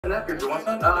Napkin if you want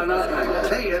some. No.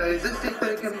 Hey, is this the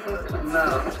thing?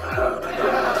 No.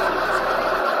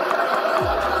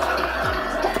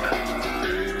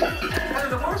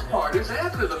 And the worst part is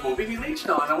after the movie, he leached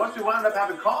on, and once we wound up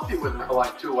having coffee with him for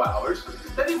like 2 hours,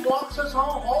 then he walks us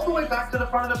home all the way back to the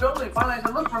front of the building. Finally, I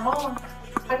said, look, Ramon,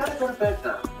 I gotta go to bed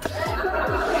now.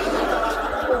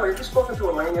 Oh, wait, you spoken to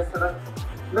Elaine yesterday?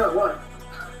 No, what?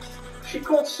 She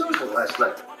called Susan last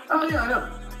night. Oh, yeah, I know.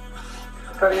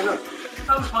 How do you know?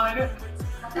 I'm fine.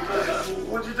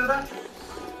 What'd you do that?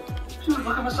 She was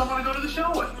looking for someone to go to the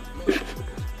show with.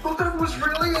 Well, that was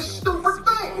really a stupid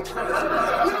thing. You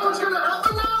know what's going to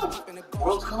happen now?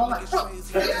 World's collide.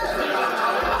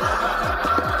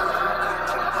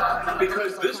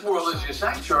 Because this world is your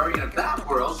sanctuary, and if that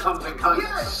world comes in contact...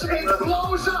 Yes, it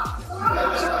blows up. So you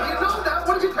know that?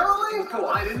 What did you tell Elaine? Oh,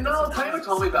 I didn't know. Kramer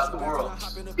told me about the world.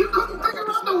 You couldn't figure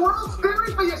out the world's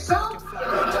theory for yourself?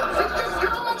 It's just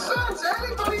common sense.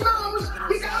 Anybody knows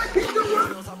you gotta keep the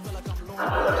world.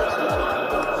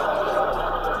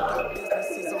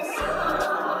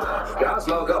 God's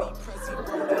logo.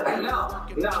 No.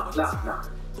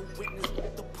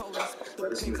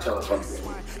 Let's see the telephone.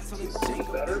 See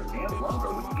better and longer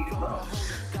when you need it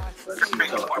most. Let's see the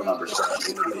telephone number starts.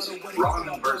 Wrong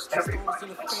numbers every 5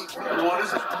 minutes. What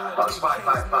is it?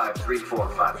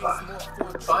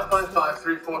 555-3455.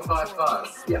 555-3455.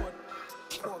 Yeah.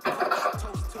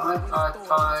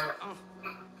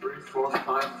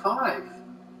 555-3455.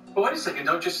 But wait a second,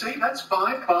 don't you see? That's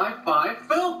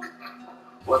 555-FILK.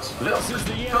 What's This is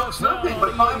the Filk's nothing,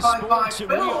 but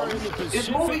 555-FILK is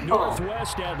movie phone.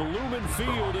 Northwest at Lumen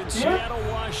Field in Seattle,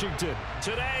 Washington.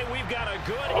 Today we've got a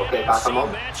good NFC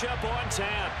matchup on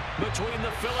tap between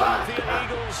the Philadelphia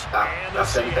Eagles and the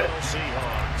Seattle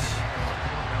Seahawks.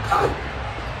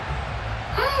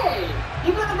 Hey,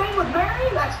 you got a date with Mary?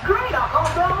 That's great. I'll call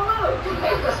down the loop.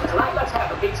 Hey, listen, tonight let's have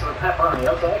a pizza with pepperoni,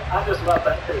 okay? I just love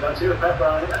that too, don't you, with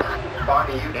pepperoni?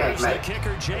 Barney, you can't There's the make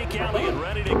kicker, Jake Elliott,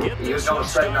 ready to get this don't one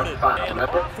straighten up started. the final, And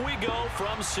remember? off we go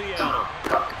from Seattle. A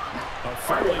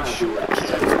fairly Barney, short kick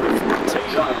for 14.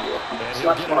 And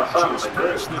he'll get it just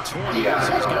past the 20. Yeah,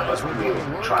 These guys will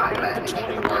we'll try at the managing.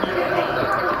 21-yard line.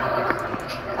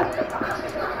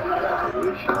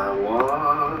 Wish I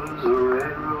was a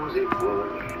red rosy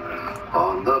bush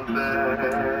on the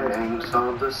banks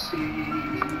of the sea.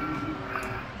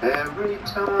 Every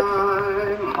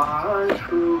time my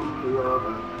true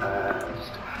lover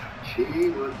passed, she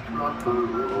would drop a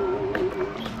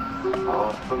rose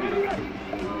off of me.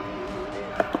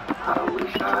 I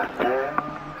wish I had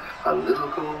a little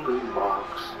golden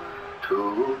box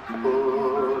to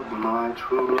put my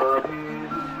true love in.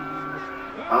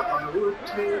 I would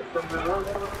take the love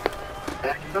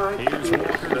and Here's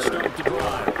Walker to start the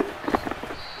drive.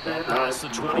 Past the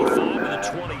 25 to the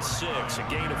 26, a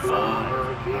gain of 5.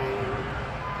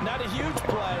 Not a huge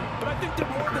play, but I think they're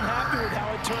more than happy with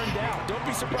how it turned out. Don't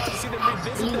be surprised to see them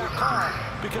revisit that call,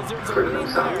 because there's a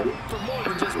room there for more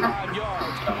than just 5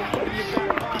 yards. Put it in your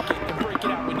back pocket and break it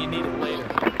out when you need it later.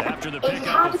 After the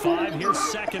pickup of 5, here's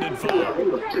 2nd and 5.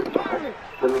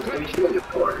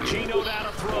 Gino down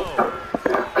a throw.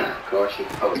 Of course, she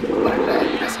posted like that.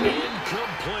 It's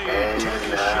incomplete. And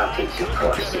I'll teach you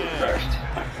course first.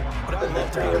 But I'd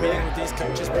love to be in a meeting with these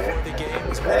coaches before the game. We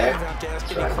didn't even have to ask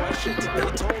any questions. They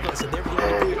told us that they were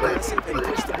going to be aggressive and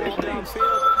push the ball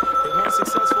downfield. They weren't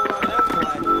successful on that play. I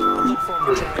look for them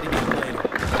to try it again later.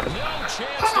 No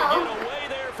chance to get away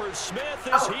there for Smith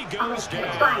as he goes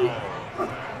down.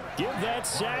 Give that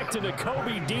sack to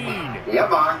Nakobe Dean. Yeah,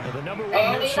 Mark. The number 1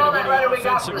 And you know that letter we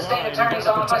got from the state attorney's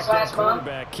office last month?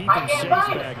 Keep I him can't safe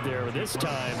find it. back there. This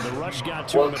time, the rush got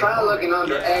to Well, him. try looking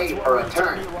under A for a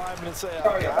turn.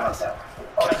 Sorry about that.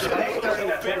 And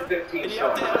you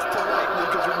have to ask politely,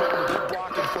 because remember, they're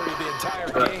blocking for you the entire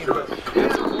game. But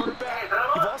as a quarterback,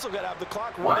 you've also got to have the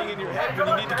clock running in your head when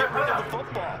you need to get rid of the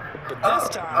football. But this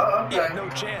time, he had no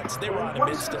chance. They were on him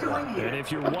instantly. And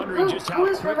if you're wondering just how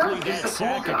quickly that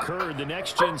sack occurred, the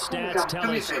next-gen stats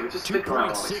tell us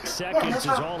 2.6 seconds is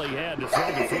all he had to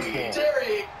throw the football.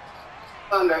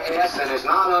 Under S and it's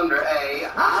not under A.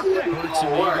 I wouldn't Hurts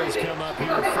and worry. Eagles come up here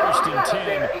 1st and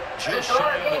 10, just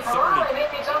shy of the 30.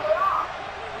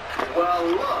 Well,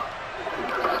 look.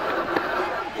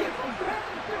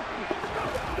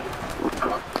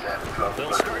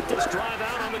 They'll start this drive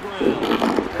out on the ground.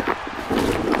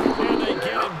 And they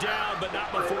get him down, but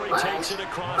not before he takes it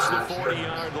across the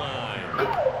 40-yard line.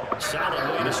 Solid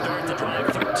way to start the drive,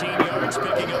 13 yards,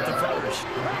 picking up the first.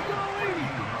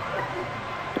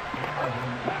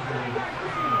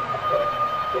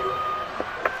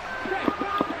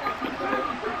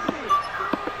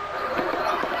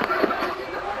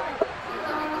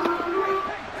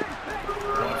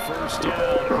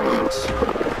 down. Hurts.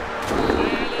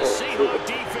 And the Seahawk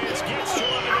defense gets to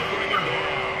him and they bring him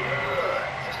down.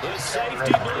 The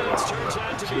safety blitz turns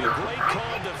out to be a great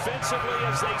call defensively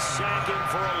as they sack him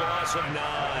for a loss of 9.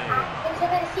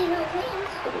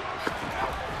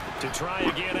 To try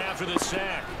again after the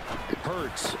sack.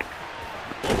 Hurts.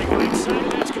 Looking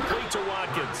inside, that's complete to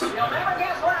Watkins. You'll never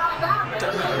guess where I got this.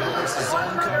 Doesn't matter whether it's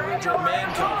zone coverage or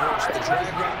man coverage, the drag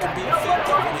route can be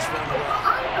effective when it's run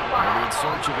away. And in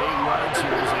search of 8 yards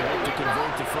here as they hope to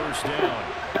convert the first down.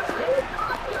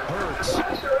 Hurts.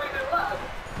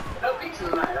 No pizza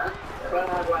tonight, huh?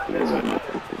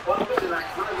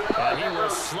 And he will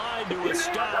slide to a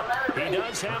stop. He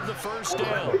does have the first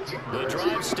down. The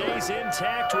drive stays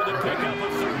intact with a pickup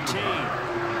of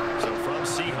 13. So from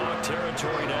Seahawk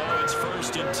territory now, it's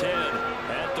 1st and 10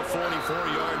 at the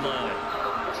 44-yard line.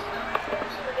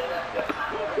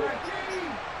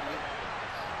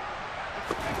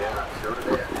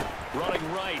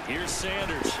 Running right, here's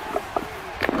Sanders.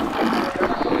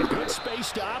 A good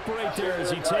space to operate there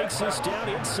as he takes this down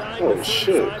inside the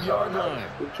 35-yard line.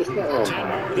 10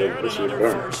 more there and another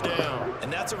first down.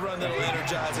 And that's a run that'll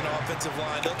energize an offensive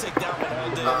line. They'll take that one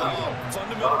all day long.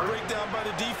 Fundamental breakdown by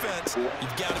the defense.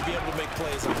 You've got to be able to make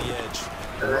plays on the edge.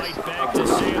 Right back to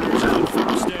Sanders on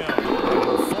first down.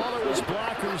 Follow his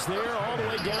blockers there all the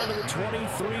way down to the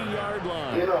 23-yard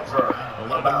line. 11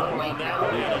 more on that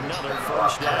one and another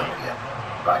first down.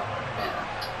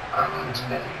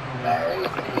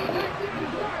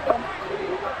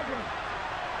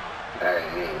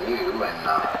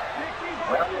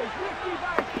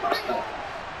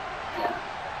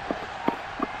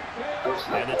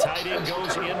 And the tight end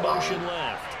goes in motion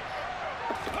left.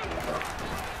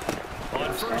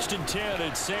 On 1st and 10,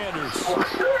 it's Sanders. And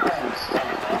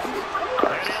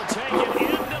he'll take it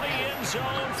into the end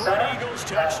zone for an Eagles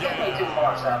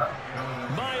touchdown.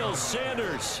 Miles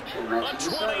Sanders, a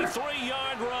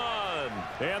 23-yard run.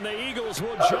 And the Eagles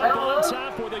will jump on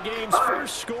top with the game's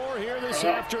first score here this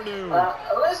afternoon.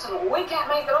 Listen, we can't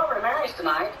make it over to Mary's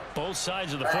tonight. Both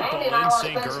sides of the football in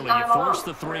sync early. You force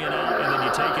the 3 and out, and then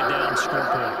you take it down and score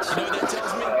points. You know what that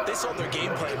tells me? They sold their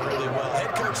game plan really well.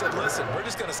 Head coach said, listen, we're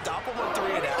just going to stop them on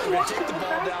 3 and out. We're going to take the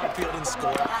ball downfield and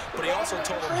score. But he also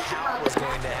told them how it was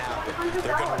going to happen.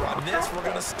 They're going to run this. We're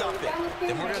going to stuff it.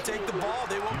 Then we're going to take the ball.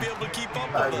 They won't be able to keep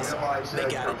up with us. They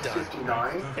got it done.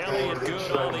 Elliott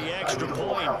good on the extra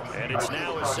point, and it's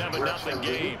now a 7-0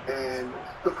 game. And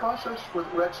the process with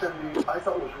Red 70, I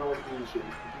thought was really easy.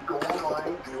 You go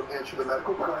online, you answer the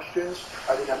medical questions.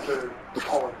 I didn't have to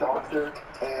call a doctor,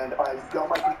 and I got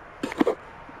my...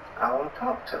 I want to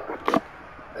talk to her.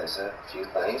 There's a few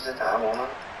things that I want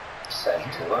to say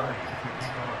to her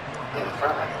in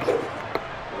private.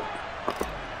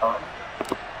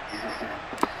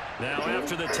 Now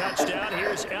after the touchdown,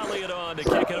 here's Elliott on to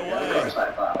kick it away.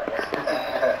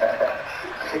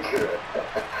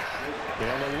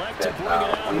 They'll elect to bring it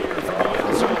out here from the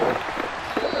end zone.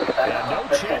 And no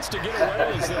chance to get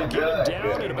away as they get him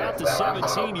down at about the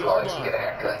 17-yard line.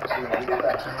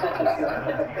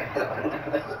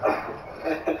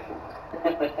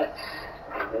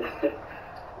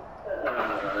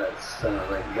 That son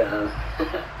of a gun.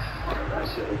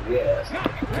 I should have guessed.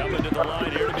 Coming to the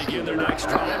line here to begin their next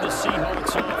drive, the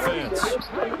Seahawks offense.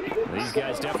 These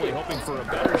guys definitely hoping for a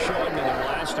better showing than their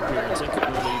last appearance. They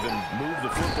couldn't really even move the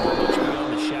football much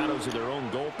beyond the shadows of their own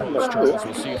goalpost, Charles.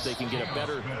 We'll see if they can get a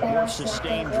better, more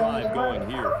sustained drive going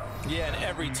here. Yeah, and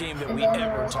every team that we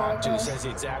ever talk to says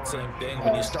the exact same thing.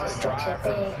 When you start a drive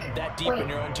from that deep in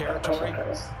your own territory,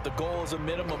 the goal is a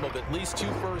minimum of at least 2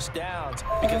 first downs.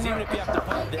 Because even if you have to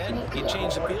punt then, you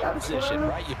change the field position,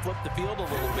 right? You flip the field a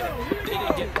little bit. They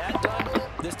didn't get that done.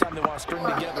 This time they want to string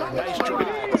together a nice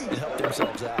drive and help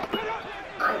themselves out.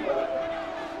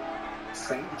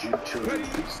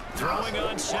 Throwing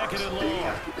on 2nd and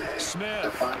long.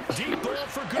 Smith, deep ball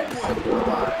for Goodwin.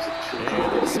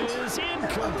 And this is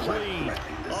incomplete.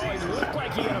 Oh, it looked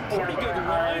like he had a pretty good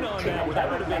line on that. That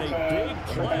would have been a big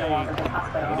play,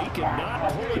 but he could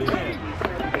not pull it in.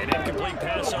 An incomplete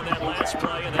pass on that last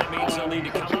play, and that means they'll need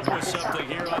to come up with something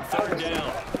here on 3rd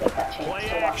down. Play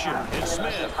action, it's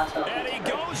Smith, and he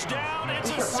goes down,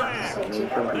 it's a sack.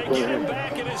 They get him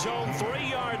back at his own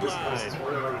 3-yard line.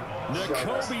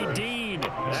 Nakobe Dean,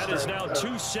 that is now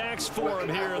 2 sacks for him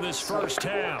here in this first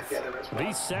half.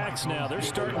 These sacks now, they're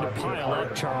starting to pile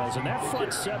up, Charles, and that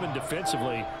front 7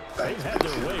 defensively, they've had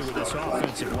their way with this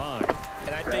offensive line.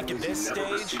 And I think at this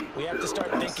stage, we have to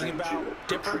start thinking about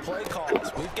different play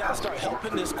calls. We've got to start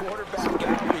helping this quarterback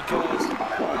out because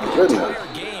the entire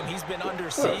game he's been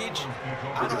under siege.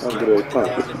 I don't care what the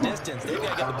down and distance, they've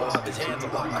got to get the ball out of his hands a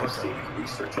lot quicker.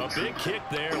 A big kick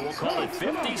there. We'll call it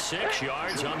 56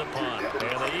 yards on the punt.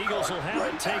 And the Eagles will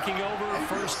have it taking over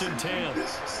 1st and 10.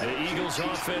 The Eagles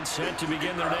offense set to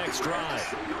begin their next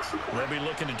drive. They'll be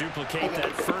looking to duplicate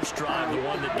that first drive, the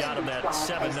one that got them that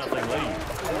 7-0 lead.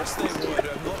 Of course they would.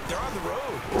 Look, they're on the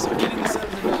road. So getting the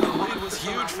 7-0 lead was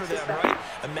huge for them, right?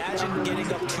 Imagine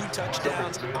getting up 2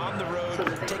 touchdowns on the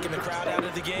road, taking the crowd out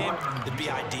of the game. It'd be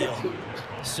ideal.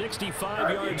 65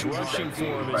 yards rushing for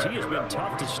him as he has been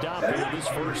tough to stop here this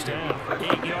first half.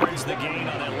 8 yards the gain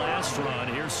on that last run.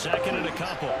 Here's 2nd and a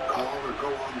couple. Call or go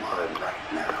online right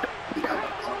now. Become a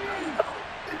partner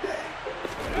today.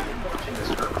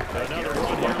 Another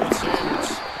run here with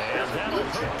Sanders. And that'll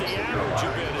hurt the average a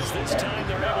bit as this time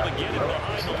they're able to get him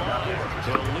behind the line.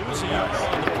 They'll lose a yard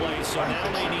on the play, so now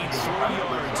they need 3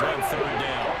 yards on 3rd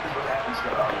down.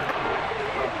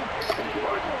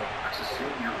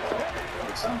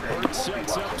 Bird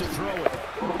sets up to throw it.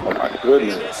 Oh my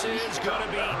goodness. And this is going to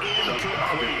be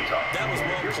incomplete. That was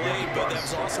well played, but that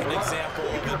was also an example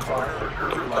of a corner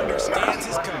who understands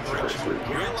his coverage,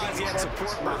 realized he had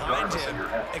support behind him,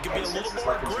 and could be a little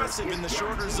more aggressive in the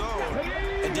shorter zone,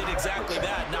 and did exactly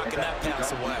that, knocking that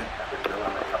pass away.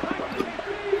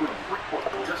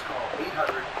 Just call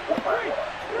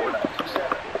 800-494-4927.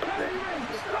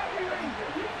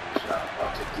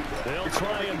 They'll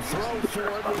try and throw for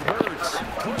it with Hurts.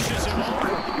 Pushes him over.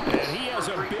 And he has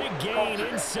a big gain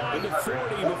inside the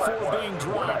 40 before being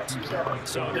dropped.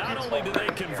 So not only do they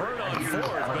convert on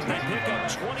 4th, but they pick up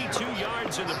 22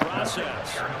 yards in the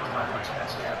process.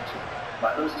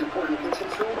 My most important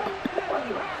control.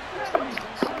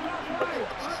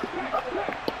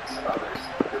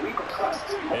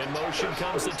 In motion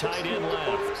comes the tight end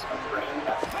left.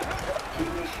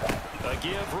 A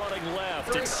give running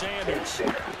left. It's Sanders.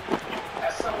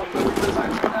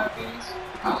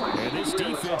 And this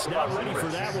defense not ready for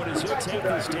that one as he'll take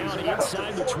this down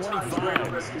inside the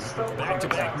 25.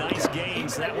 Back-to-back nice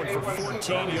gains. That one for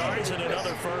 14 yards and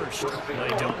another first. They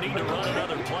don't need to run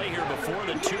another play here before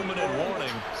the 2-minute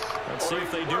warning. Let's see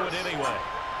if they do it anyway.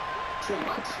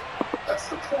 That's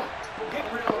the point.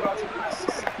 Get real about your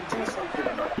passes. Do something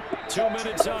about it. 2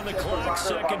 minutes on the clock,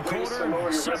 2nd quarter,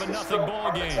 7-0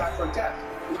 ball game.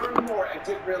 Learn more at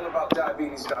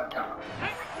getrealaboutdiabetes.com.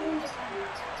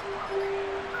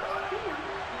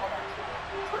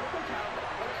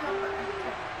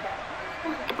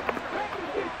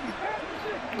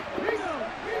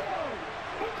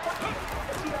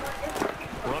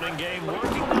 Running game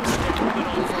working. They'll stick with it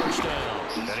on 1st down.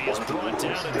 And he is brought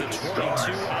down at the 22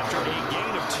 after a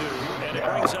gain of 2. And it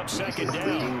brings up 2nd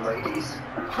down.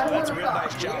 Oh, that's a real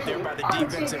nice job there by the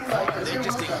defensive front. They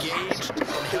just engaged and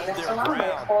held their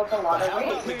ground. But how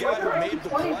about the guy who made the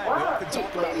play? We often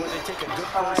talk about whether they take a good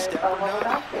first step or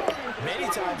not. Many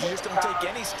times you just don't take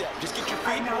any step. Just get your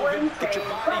feet moving, get your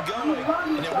body going,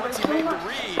 and then once he made the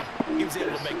read, he was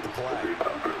able to make the play.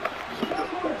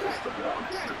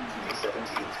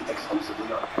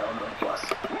 Exclusively on Paramount Plus.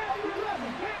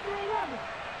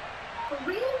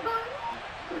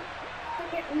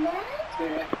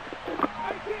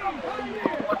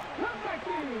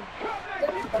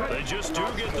 They just do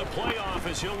get the playoff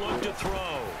as he'll look to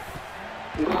throw.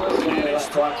 And his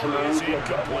throw is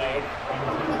incomplete.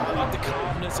 How about the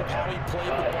calmness of how he played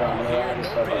the ball here?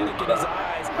 No panic in his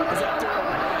eyes. He's out there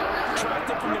tracked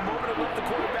it from the moment it left the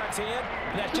quarterback's hand,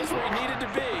 and that's just where he needed to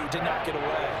be to knock it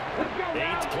away.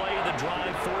 8th play of the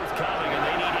drive forthcoming, and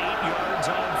they need 8 yards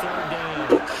on 3rd down.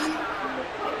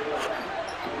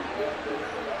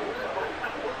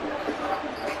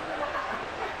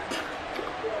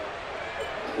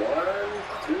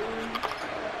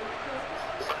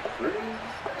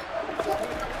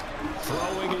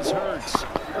 Throwing is Hurts.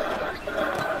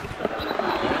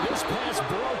 And this pass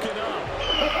broken up.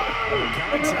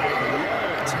 Contact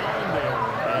well timed there.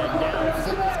 And now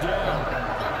 4th down.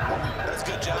 That's a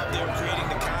good job there creating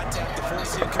the contact, the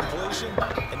force incompletion.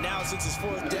 And now since it's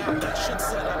 4th down, that should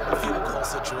set up a field goal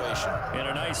situation. And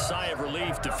a nice sigh of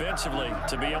relief defensively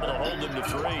to be able to hold them to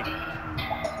 3.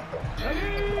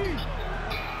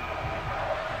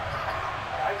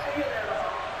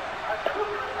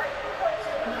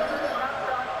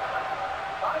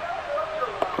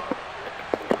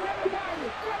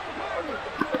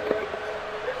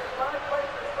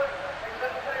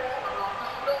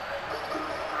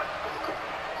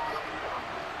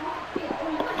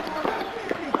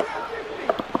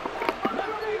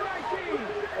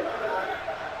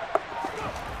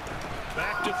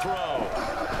 Back to throw.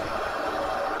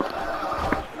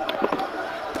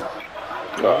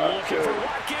 Looking for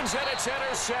Watkins, and it's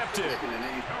intercepted.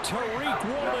 Tariq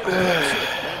Woolen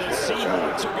and the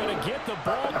Seahawks are going to get the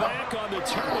ball back on the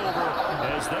turnover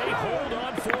as they hold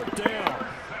on 4th down.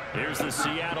 Here's the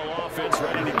Seattle offense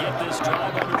ready to get this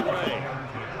drive underway.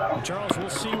 Charles, we'll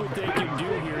see what they can do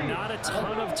here. Not a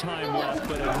ton of time left,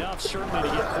 but enough certainly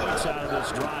to get points out of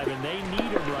this drive, and they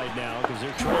need them right now because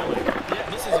they're trailing. Yeah,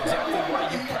 this is exactly why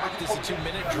you practice a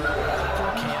 2-minute drill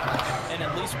before camp, and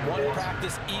at least one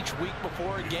practice each week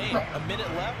before a game. A minute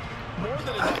left, more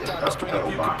than enough time to string a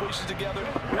few completions together,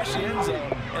 reach the end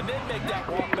zone, and then make that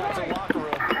walk back to the locker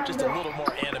room just a little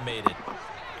more animated.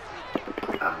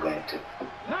 I'm glad to.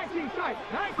 19 tight,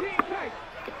 19 tight.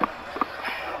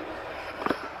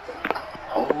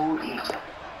 Hold each other.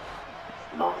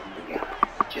 Long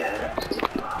together.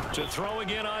 Just to throw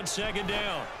again on 2nd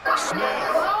down. Smith,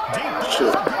 deep ball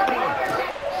for Goodwin.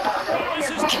 Oh, this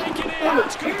is taken in.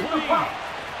 It's complete.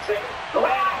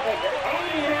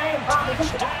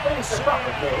 Touchdown,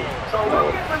 Seattle.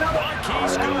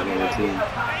 Marquise Goodwin, 81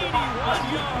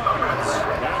 yards.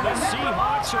 And the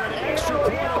Seahawks are an extra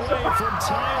point away from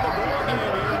tying the ball game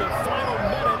here in the final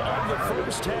minute of the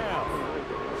 1st half.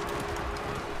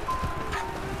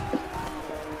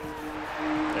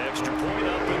 Extra point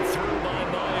up and through by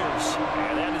Myers.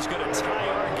 And that is going to tie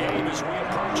our game as we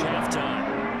approach halftime.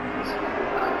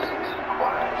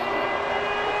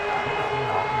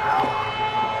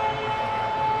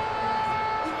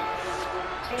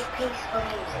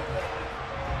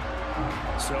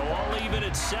 So all even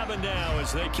at 7 now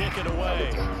as they kick it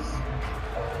away.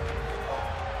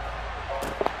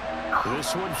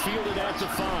 This one fielded at the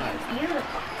 5.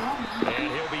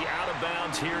 And he'll be out of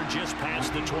bounds here just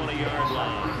past the 20-yard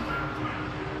line.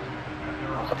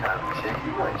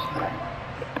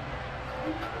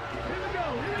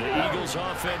 The Eagles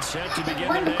offense set to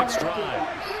begin their next drive.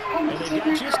 And they've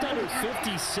got just under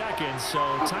 50 seconds, so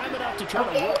time enough to try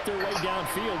to work their way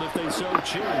downfield if they so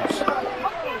choose.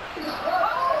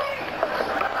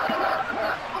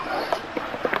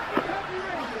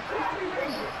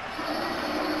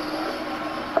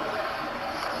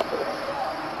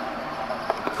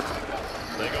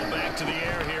 To the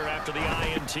air here after the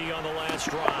INT on the last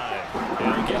drive.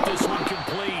 They'll get this one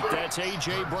complete. That's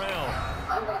A.J. Brown.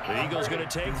 The Eagles going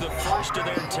to take the first of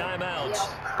their timeouts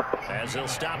as they'll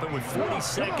stop it with 40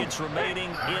 seconds remaining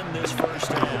in this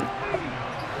 1st half.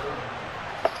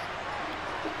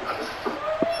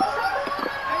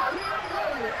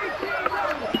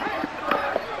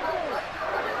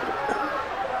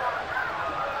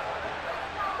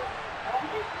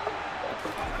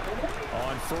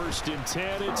 On 1st and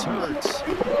 10, it's Hurts.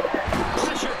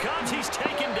 Pressure comes. He's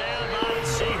taken down by the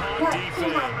Seahawk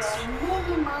defense.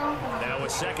 Now a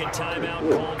 2nd timeout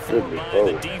called for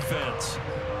by the defense.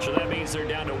 So that means they're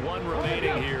down to 1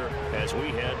 remaining here as we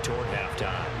head toward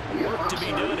halftime. Work to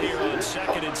be done here on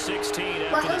 2nd and 16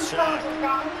 after the sack.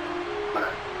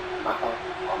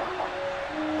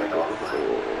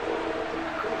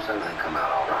 Something come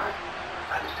out all right.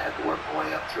 I just had to work my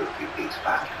way up through a few beats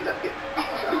back to get up getting.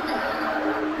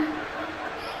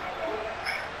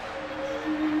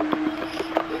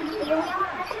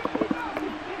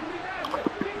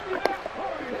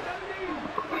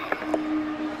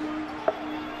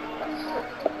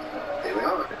 Here we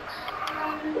are.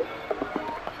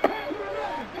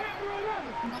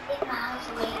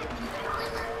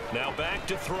 Now back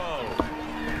to throw.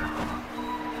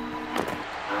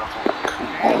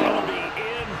 And it'll be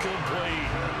incomplete.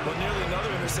 Well, nearly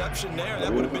another interception there.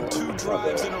 That would have been 2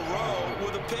 drives in a row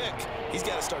with a pick. He's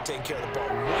got to start taking care of the ball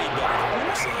way better than what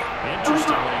we're seeing.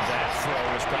 Interestingly, that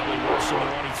throw was probably worse than the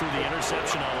one he threw the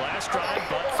interception on last drive,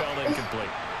 but fell incomplete.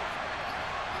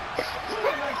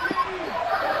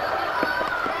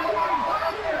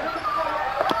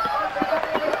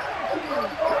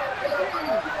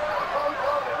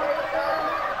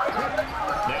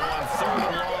 Now on 3rd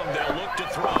and long, they'll look to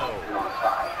throw.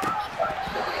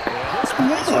 This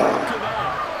one's broken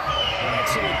up.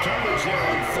 Excellent coverage there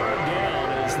on 3rd down,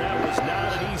 as that was not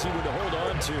an easy one to hold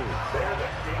on to.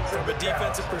 From a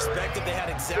defensive perspective, they had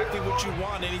exactly what you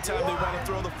want anytime they want to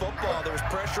throw the football. There was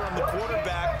pressure on the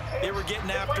quarterback. They were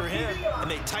getting after him,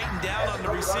 and they tightened down on the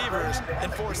receivers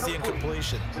and forced the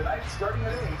incompletion. Tonight, starting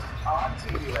at 8 on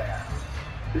TV Land.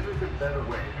 This is a better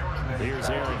way. Here's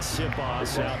Aaron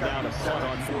Sipos out now to punt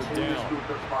on 4th down.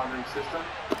 System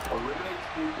eliminates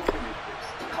people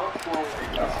in cultural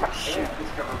and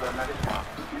discover their medical.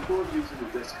 People are using the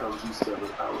discounts instead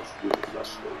of hours with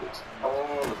less loaded.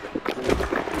 All of them.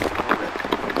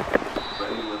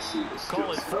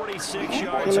 Call it 46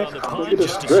 yards on the punt,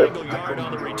 just a single yard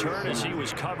on the return as he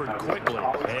was covered quickly.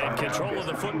 And control of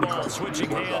the football, switching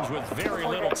hands with very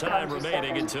little time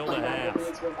remaining until the half.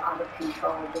 Was out of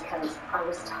control because I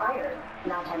was tired,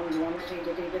 not having the energy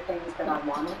to do the things that I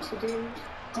wanted to do.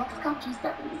 Next coaches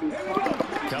that easy.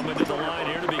 Coming to the line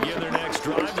here to begin their next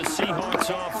drive, the Seahawks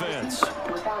offense.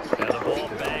 And the ball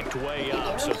banked way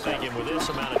up, so thinking with this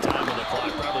amount of time on the clock,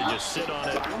 probably just sit on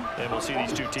it, and we'll see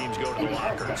these two teams go to the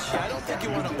lockers. I don't think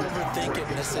you want to overthink it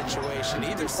in this situation,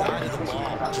 either side of the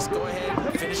ball. Just go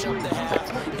ahead, finish up the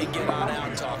half, and get on out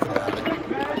and talk about it.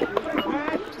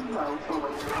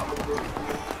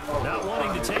 Not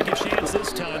wanting to take a chance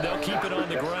this time, they'll keep it on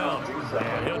the ground.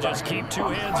 And he'll just keep two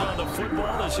hands on the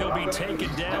football as he'll be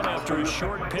taken down after a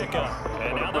short pickup.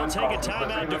 And now they'll take a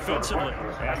timeout defensively.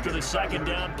 After the second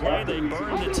down play, they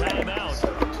burn the timeout.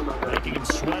 They can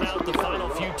sweat out the final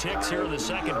few ticks here in the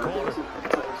second quarter.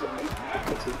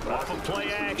 Off of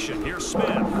play action, here's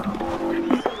Smith.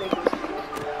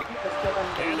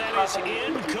 And that is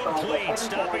incomplete,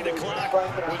 stopping the clock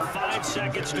with 5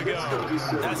 seconds to go.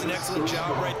 That's an excellent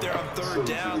job right there on third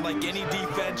down. Like any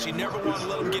defense, you never want to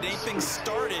let them get anything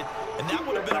started, and that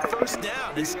would have been a first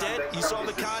down. Instead, you saw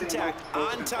the contact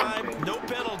on time, no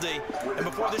penalty, and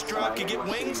before this drive could get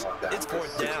wings, it's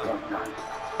fourth down.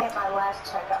 At my last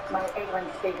checkup, my A1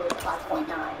 speed was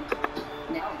 5.9.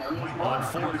 On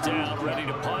fourth down, ready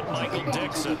to punt, Michael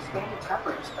Dixon.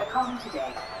 I call him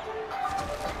today.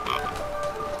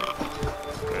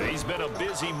 He's been a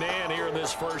busy man here in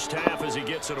this first half as he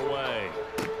gets it away.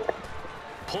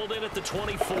 Pulled in at the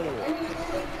 24.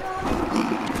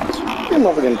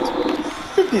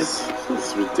 This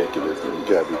is ridiculous. You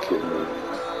gotta be kidding me.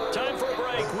 Time for a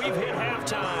break. We've hit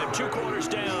halftime. 2 quarters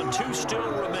down. 2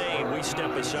 still remain. We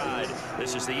step aside.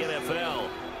 This is the NFL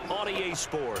on EA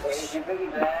Sports.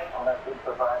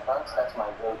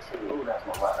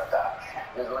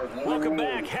 Welcome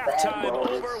back. Halftime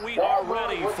over. We are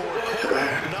ready for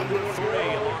quarter number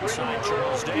 3 alongside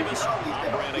Charles Davis.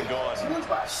 I'm Brandon Gordon.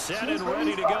 Set and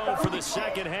ready to go for the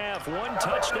second half. 1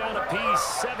 touchdown apiece.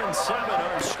 7-7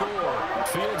 our score.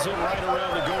 Fields it right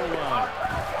around the goal line.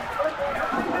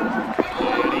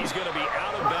 And he's going to be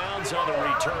out of bounds on the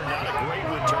return. Not a great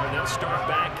return. They'll start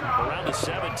back around the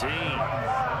 17.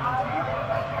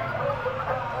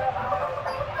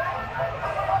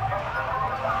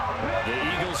 The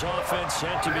Eagles offense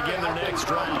set to begin their next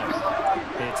drive.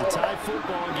 It's a tie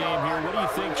football game here. What do you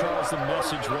think, Charles, the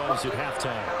message was at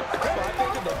halftime? Well, I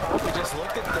think they probably just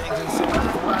looked at things and said,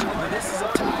 unfortunately, this is a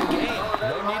tie game.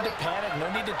 No need to panic. No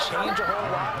need to change a whole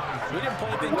lot. We didn't play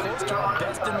anything close to our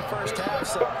best in the first half,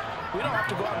 so we don't have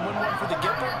to go out and win one for the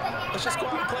Gipper. Let's just go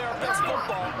out and play our best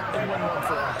football and win one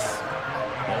for us.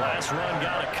 The last run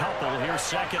got a couple. Here's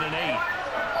 2nd and 8.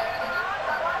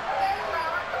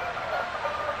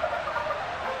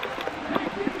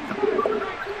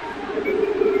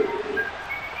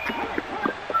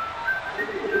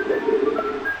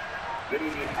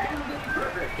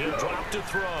 He'll drop to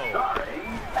throw.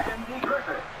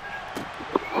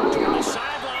 Toward the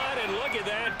sideline, and look at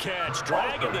that catch.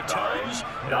 Dragging the toes,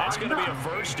 and that's going to be a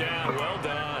first down. Well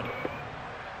done.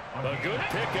 A good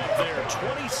pickup there,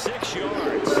 26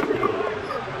 yards.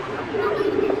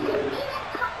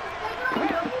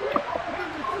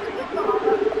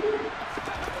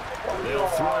 They'll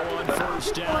throw on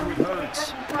first down with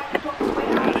Hurts.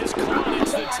 And it's caught.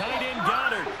 It's the tight end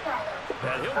Goddard.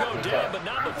 And he'll go down, but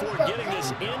not before getting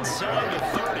this inside the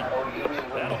 30.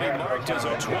 That'll be marked as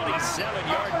a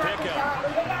 27-yard pickup.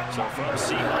 So from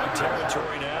Seahawk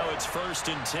territory now, it's 1st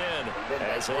and 10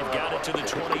 as they've got it to the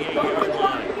 28-yard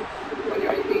line.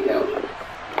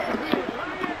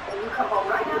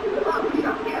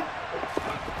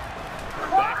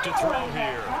 Back to throw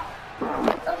here.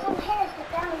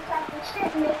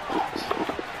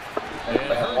 And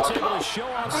Hurts able to show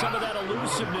off some of that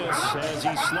elusiveness as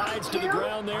he slides to the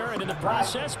ground there and in the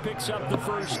process picks up the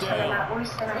first down.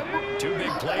 2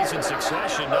 big plays in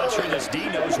succession. Not sure this D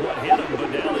knows what hit him, but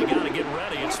now they got to get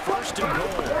ready. It's 1st and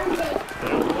goal.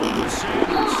 They'll roll with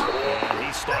Sanders. And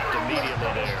he stopped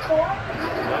immediately there.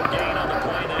 No gain on the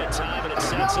play that time, and it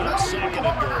sets up 2nd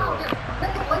and goal.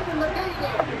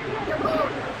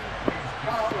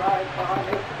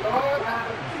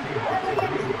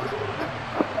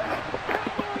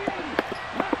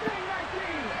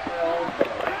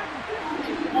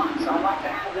 I'd like to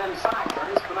have them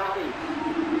sideburns come out easy.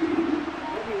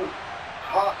 What are you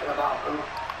talking about?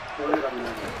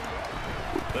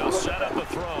 They'll set up a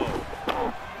throw.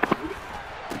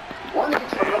 And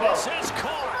it says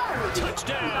caught.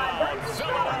 Touchdown,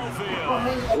 Philadelphia.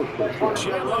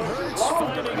 Jalen Hurts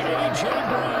finding A.J.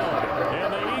 Brown.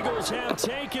 And the Eagles Eagles have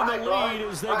taken the lead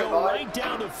as they go right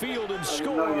down the field and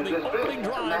score on the opening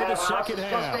drive of the second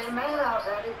half. And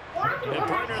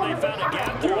partner, they found a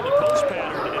gap there on the post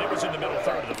pattern, and it was in the middle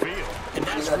third of the field. And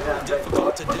that's really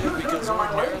difficult to do because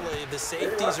ordinarily the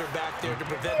safeties are back there to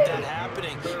prevent that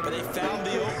happening, but they found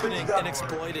the opening and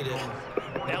exploited it.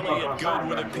 Elliott good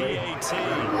with a PAT,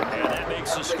 and that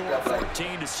makes the score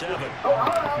 14-7.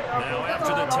 Now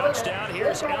after the touchdown,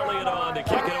 here's Elliott on to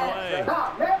kick it away.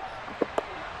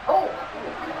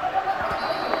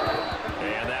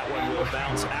 And that one will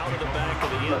bounce out of the back of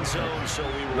the end zone, so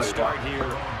we will start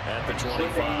here at the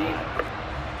 25.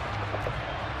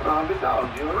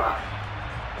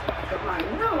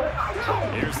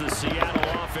 Here's the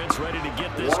Seattle offense ready to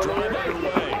get this drive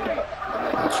underway.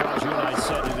 Charles, you and I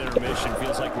said in intermission,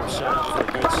 feels like we're set up for a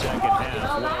good second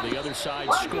half. Well, the other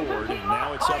side scored, and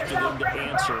now it's up to them to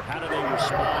answer. How do they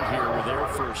respond here with their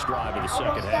first drive of the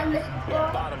second half?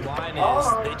 Well, bottom line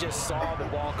is they just saw the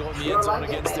ball go in the end zone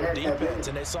against their defense,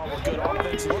 and they saw what good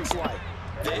offense looks like.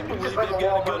 They believe they've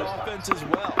got a good offense as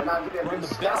well. Run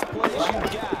the best plays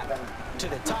you've got to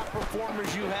the top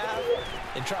performers you have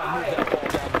and try to move that ball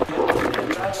down the field for the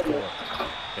entrance score.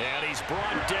 And he's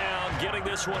brought down, getting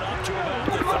this one up to about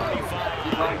the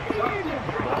 35.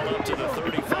 Ball up to the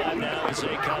 35 now as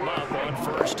they come up on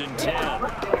 1st and 10.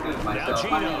 Now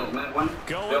Gino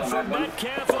going for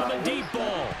Metcalf on the deep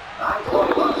ball.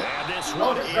 And this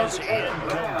one is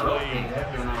incomplete.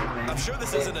 I'm sure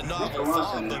this isn't a novel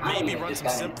thought, but maybe run some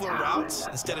simpler routes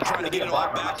instead of trying to get it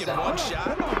all back in one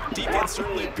shot. Defense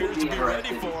certainly appears to be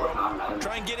ready for him.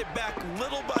 Try and get it back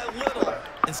little by little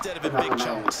instead of in big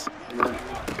chunks.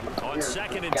 On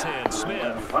 2nd and 10,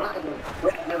 Smith.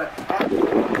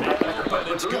 But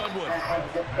it's Goodwin.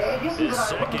 His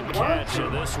second catch,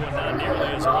 and this one not nearly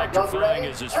as electrifying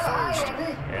as his first.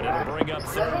 And it'll bring up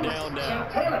 3rd down now.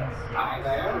 Hi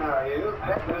there, how are you?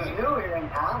 Who's new here in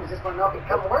town? Just want to know if you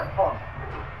come work for me.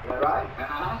 You right?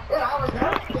 Yeah, I was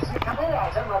nervous to come in.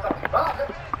 I said, well,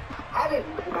 I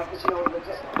didn't make this,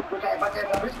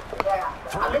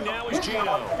 Throwing now is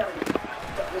Gino.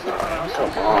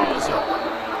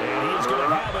 And he's going to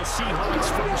have a Seahawks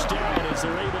first down as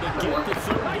they're able to get the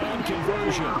 3rd down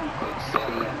conversion.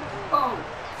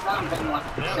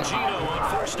 Now Gino on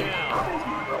 1st down.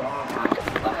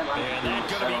 And that's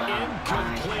going to be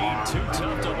incomplete. Too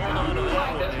tough to hold on to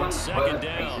that one. It's 2nd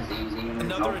down.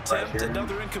 Another attempt,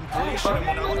 another incompletion. And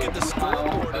when I look at the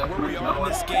scoreboard and where we are in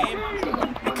this game,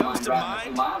 it comes to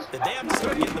mind that they have to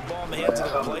start getting the ball in the hands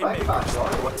of the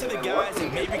playmakers. Look to the guys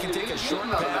that maybe can take a short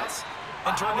pass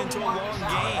and turn it into a long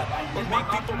game or make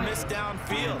people miss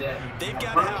downfield. They've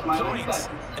got to have points,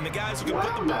 and the guys who can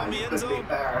put the ball in the end zone,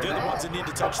 they're the ones that need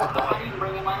to touch the ball.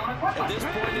 At this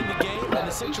point in the game and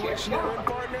the situation they're in,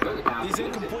 partner, these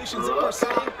incompletions that we're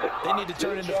seeing, they need to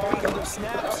turn into positive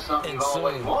snaps and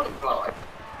soon.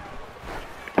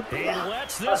 He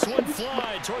lets this one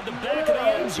fly toward the back of the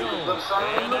end zone,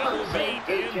 and that will be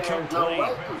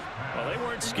incomplete. Well, they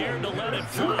weren't scared to let it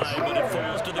fly, but it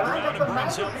falls to the ground and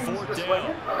brings up 4th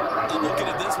down. I'm looking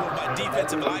at this with my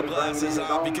defensive eyeglasses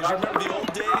on because you remember the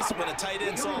old days when a tight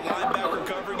end saw a linebacker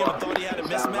covering him and thought he had a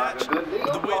mismatch?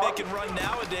 The way they can run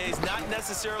nowadays, not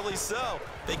necessarily so.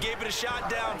 They gave it a shot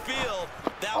downfield.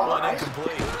 That one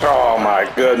incomplete. Oh my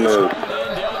goodness.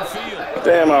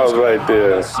 Damn, I was right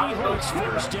there. Seahawks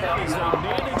first down as they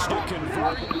managed to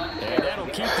convert, and that'll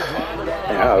keep the drive alive.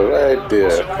 Yeah, right there.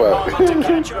 So we're about to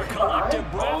catch our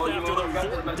collective breath after the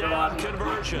 4th down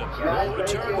conversion. We'll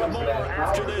return with more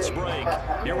after this break.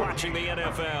 You're watching the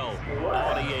NFL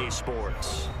on EA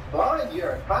Sports. Boy,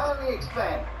 you're finally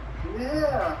expanding.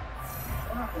 Yeah.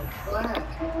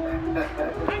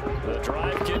 The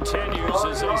drive continues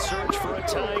as they search for a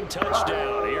tying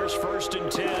touchdown. Here's 1st and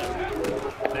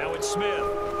 10. Now it's Smith.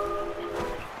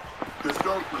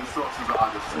 Historically, sauces are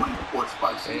either sweet or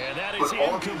spicy. And that is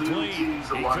incomplete. He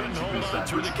couldn't hold on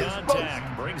through the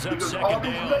contact. Brings up 2nd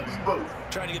down.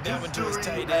 Trying to get that one to his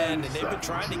tight end, and they've been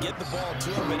trying to get the ball to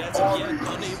him, but as of yet,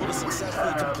 unable to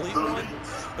successfully complete one.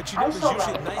 But you know, there's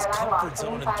usually a nice comfort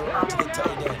zone and throw it to the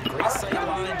tight end. Great sight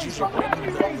lines, usually right in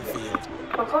the middle of the field.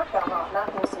 Before Belmont,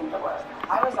 nothing seemed to work.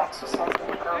 I was exercising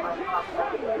and throwing my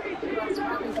popularity. It was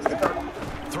really disturbing.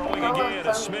 Throwing again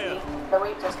to Smith. The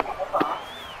weight just came off.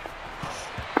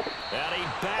 And he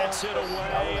bats it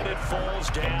away, and it falls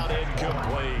down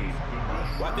incomplete.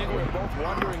 Well, I think we were both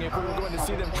wondering if we were going to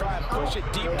see them try and push it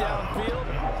deep downfield,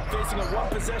 facing a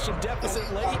one-possession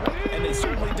deficit late, and they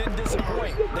certainly didn't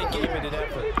disappoint. They gave it an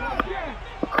effort.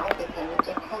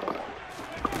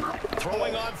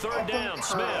 Throwing on third down,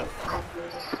 Smith.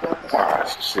 Ah,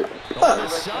 shit. On the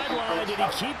sideline, did he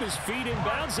keep his feet in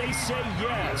bounds? They say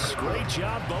yes. Great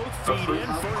job, both feet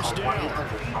in, first down.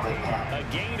 A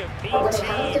gain of 18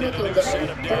 and a new set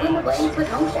of downs.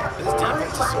 This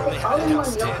defense has certainly had an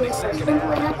outstanding second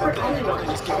half. They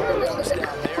just get a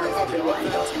touchdown there for the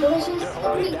offense. They're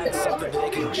hoping that's something they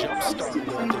can jumpstart with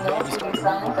and maybe start to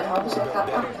move the ball a little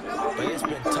better. But it's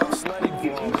been tough sledding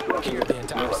for them here the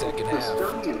entire second half.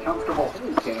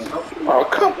 Oh,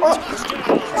 come on.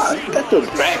 Get the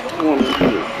back one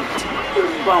here.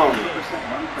 From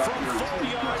 4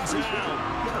 yards out.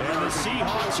 And the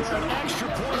Seahawks are an extra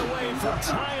point away from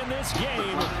tying this game here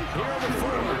in the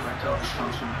fourth.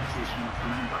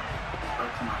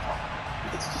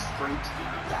 It's just straight,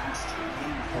 fast, and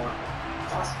important.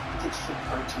 Plus, it should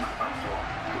hurt to my front door.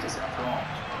 Because after all,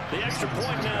 the extra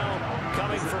point now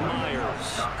coming from Myers.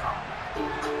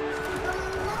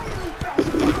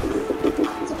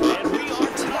 And we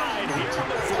are tied here in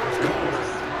the fourth quarter.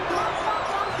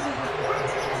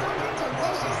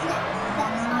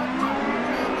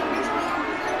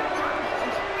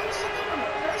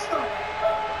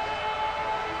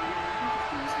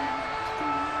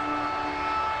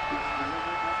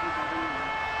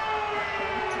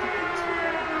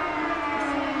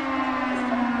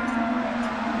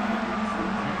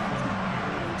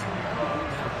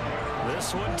 This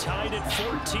one tied at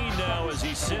 14 now as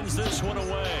he sends this one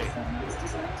away.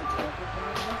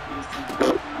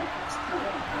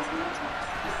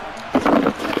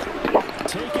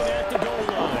 Taken at the goal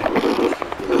line.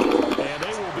 And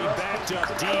they will be backed up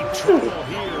deep. Trouble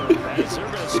here as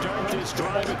they're going to start this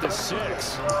drive at the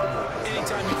 6.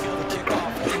 Anytime you feel the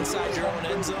kickoff inside your own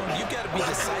end zone, you've got to be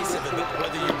decisive about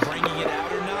whether you're bringing it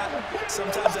out or not.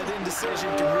 Sometimes that indecision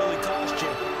can really cost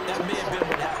you. That may have been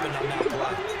what happened on that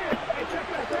play.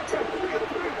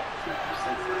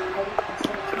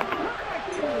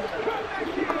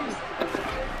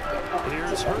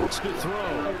 Here's Hurts to throw.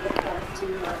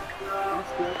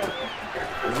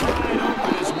 Wide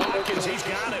open is Watkins. He's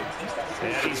got it.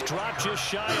 And he's dropped just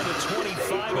shy of the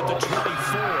 25 at the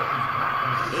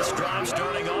 24. This drive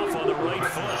starting off on the right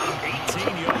foot.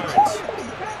 18 yards.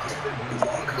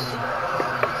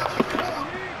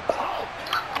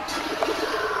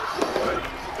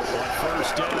 On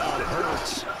first down,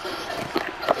 Hurts.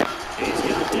 He's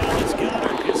got Dallas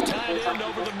Goedert. His tight end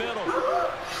over the middle.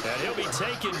 And he'll be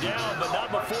taken down, but not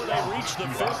before they reach the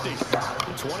 50.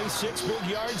 26 big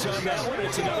yards on that one.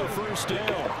 It's another first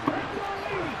down.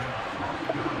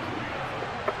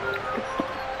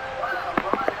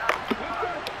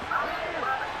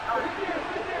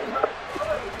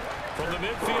 From the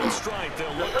midfield stripe,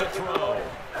 they'll look to throw.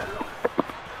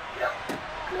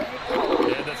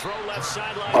 And the throw left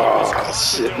sideline. Oh,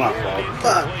 shit, my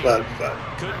fault.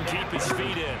 Couldn't keep his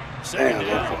feet in. Second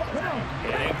down.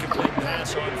 An incomplete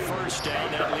pass on first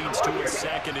down. That leads to a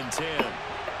 2nd and 10.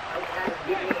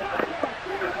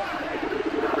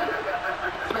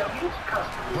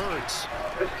 Hurts.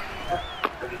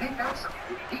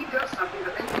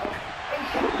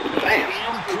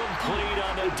 Incomplete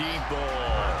on a deep ball.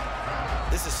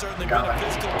 This has certainly been a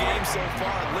physical game so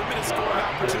far. Limited scoring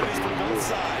opportunities for both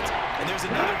sides. And there's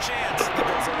another chance that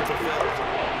goes unfulfilled.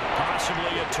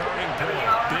 Possibly a turning point.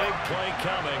 Big play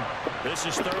coming. This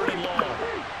is 3rd and long.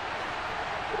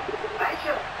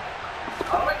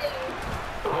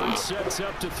 Hurts sets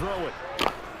up to throw it.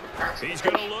 He's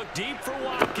going to look deep for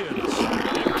Watkins.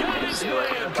 They've got his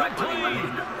man complete.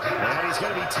 And he's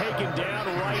going to be taken down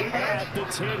right at the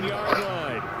 10-yard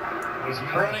line.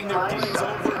 Running their plays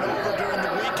over and over during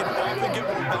the week can often get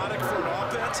robotic for an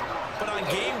offense, but on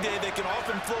game day they can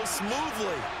often flow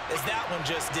smoothly, as that one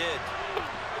just did.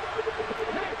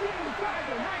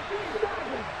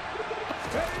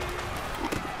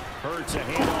 Hurts a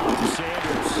handoff to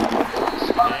Sanders.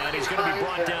 And he's going to be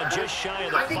brought down just shy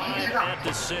of the 5 at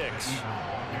the 6.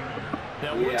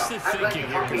 Now, what's the thinking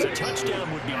here? Because a touchdown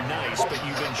would be nice, but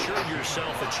you've ensured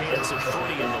yourself a chance at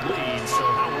footing in the lead, so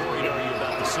how worried are you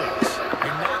about the 6?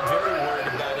 You're not very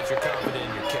worried about if you're confident in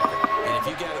your kicker. And if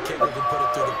you got a kicker who can put it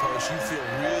through the post, you feel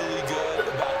really good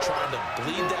about trying to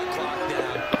bleed that clock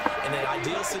down. In an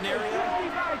ideal scenario,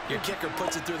 your kicker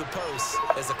puts it through the post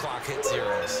as the clock hits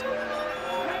zeros.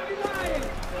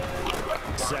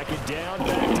 Second down,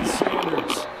 back to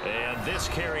Sanders. And this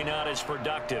carry not as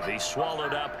productive. He's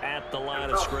swallowed up at the line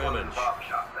of scrimmage.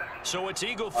 So it's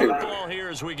Eagle football here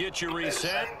as we get you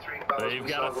reset. They've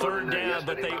got a 3rd down,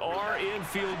 but they are in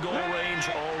field goal range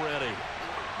already.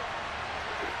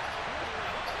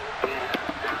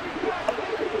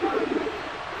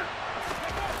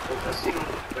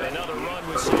 Another run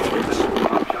with Sanders.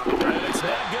 And it's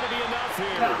not going to be enough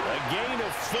here. A gain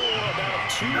of 4, about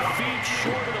 2 feet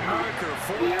short of the marker.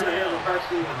 4th down.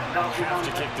 You have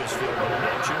to kick this field goal,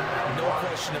 don't you? No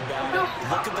question about it.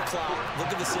 Look at the clock. Look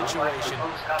at the situation.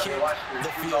 Kick the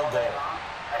field goal.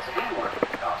 That's a handwork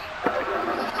concussion.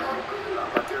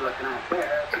 What you're looking at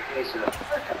there, it's a case of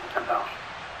concussion.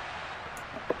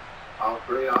 All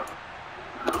three of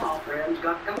them's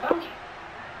got concussion.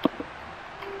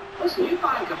 Listen, you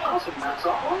find concussion, that's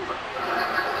all over.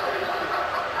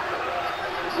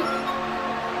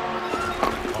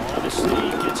 On the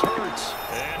sneak, it's Hurts.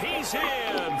 And he's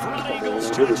in for an Eagles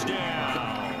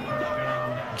touchdown.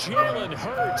 Jalen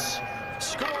Hurts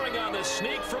scoring on the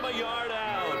sneak from a yard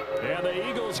out. And the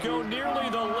Eagles go nearly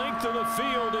the length of the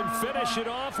field and finish it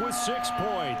off with 6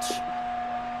 points.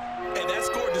 Hey, that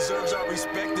score deserves our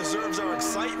respect, deserves our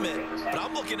excitement. But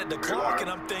I'm looking at the clock and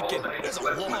I'm thinking, there's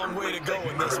a long way to go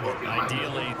in this one.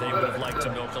 Ideally, they would have liked to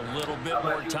milk a little bit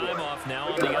more time off. Now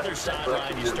on the other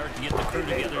sideline, you start to get the crew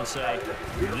together and say,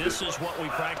 this is what we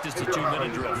practiced the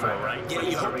 2-minute drill for, right? Yeah,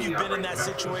 you hope you've been in that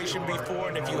situation before,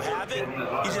 and if you haven't,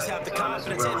 you just have the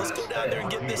confidence, hey, let's go down there and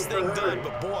get this thing done.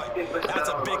 But boy, that's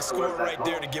a big score right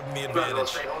there to give them the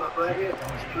advantage.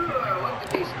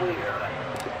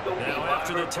 Now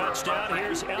after the touchdown,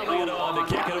 here's Elliott on to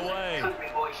kick it away. We'll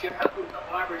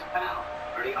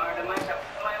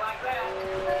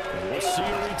see a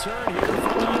return here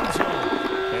from the end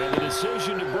zone. And the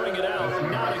decision to bring it out,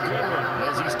 not a good one,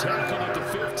 as he's tackled at the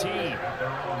 15.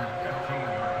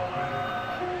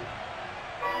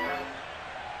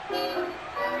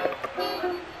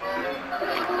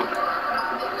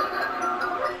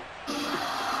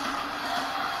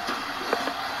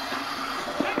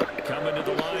 Coming to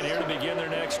the line here to begin their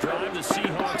next drive, the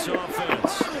Seahawks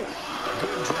offense.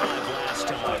 Good drive last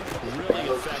time. Really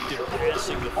effective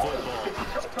passing the football.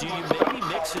 Do you maybe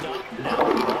mix it up? No.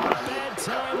 Bad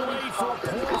time late for a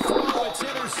poor throw. It's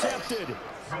intercepted.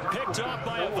 Picked off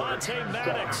by Avonte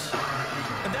Maddox.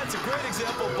 And that's a great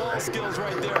example of ball skills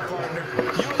right there, partner.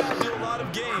 You and I do a lot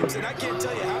of games, and I can't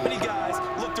tell you how many guys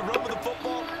look to run with the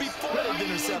football before they've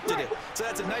intercepted it. So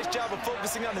that's a nice job of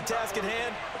focusing on the task at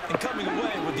hand and coming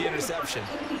away with the interception.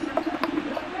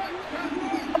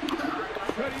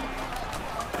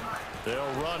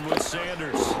 They'll run with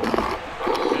Sanders.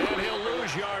 And he'll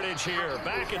lose yardage here.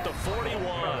 Back at the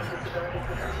 41.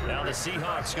 Now the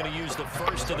Seahawks going to use the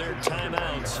first of their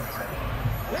timeouts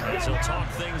as they'll talk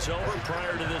things over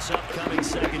prior to this upcoming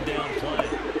second down play.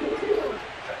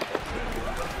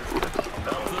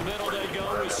 Up the middle they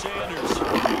go with Sanders.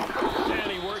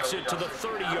 And he works it to the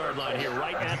 30-yard line here,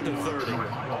 right at the 30.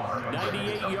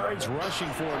 98 yards rushing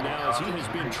for him now as he has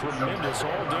been tremendous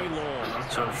all day long.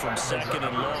 So from second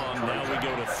and long, now we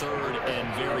go to third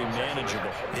and very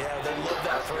manageable. Yeah, they love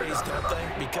that phrase, don't they?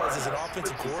 Because as an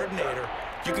offensive coordinator,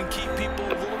 you can keep people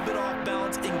a little bit off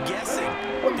balance and guessing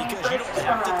because you don't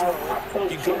have to throw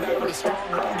it. You can come back with a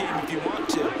strong run game if you want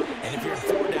to. And if you're in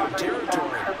 4-down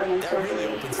territory, that really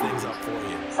opens things up for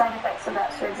you. Side effects of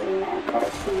that surgery meant that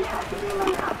he had to be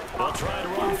run out. They'll try to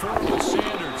run forward with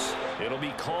Sanders. It'll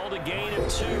be called a gain of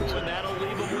 2, and that'll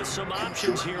leave him with some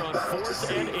options here on 4th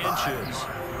and inches.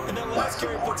 And that last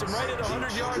carry puts him right at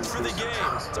 100 yards for the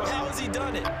game. So how has he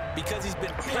done it? Because he's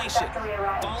been patient,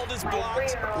 followed his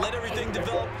blocks, let everything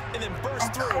develop, and then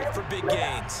burst through for big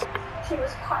gains. He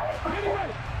was quiet before,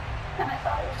 and I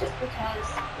thought it was just because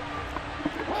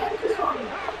he was wrong.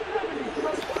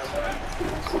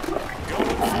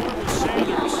 Going forward with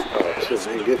Sanders. This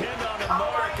will depend on the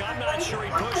mark. I'm not sure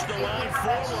he pushed the line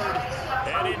forward.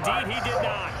 And indeed he did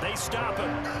not. They stop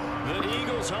him. The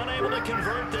Eagles unable to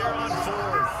convert there on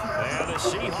 4th. And the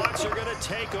Seahawks are going to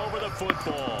take over the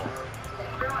football.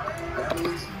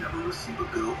 Families never receive a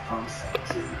bill from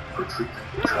St. for treatment.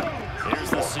 Here's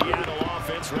the Seattle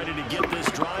offense ready to get this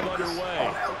drive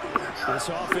underway. This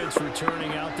offense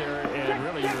returning out there, and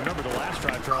really, you remember the last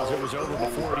drive, Charles, it was over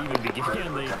before it even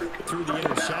began. They threw the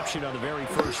interception on the very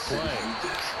first play.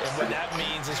 And what that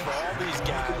means is for all these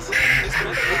guys, it's been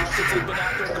a while since they've been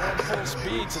out there going full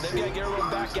speed, so they've got to get everyone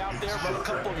back out there, run a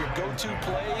couple of your go-to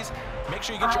plays. Make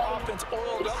sure you get your offense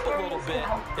oiled up a little bit.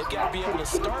 They've got to be able to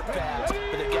start fast,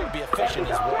 but they've got to be efficient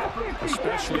as well.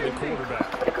 Especially the quarterback.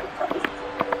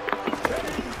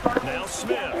 Now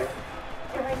Smith.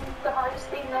 The hardest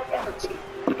thing I've ever seen.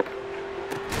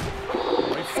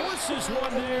 He forces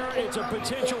one there. It's a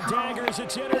potential dagger as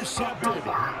it's intercepted.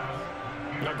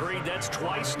 Agreed, that's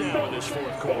twice now in this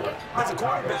 4th quarter. As a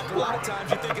quarterback, a lot of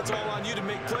times you think it's all on you to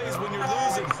make plays when you're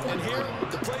losing. And here,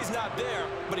 the play's not there,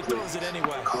 but he throws it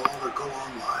anyway. Call or go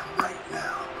online right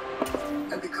now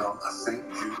and become a St.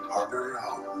 Jude partner at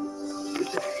home.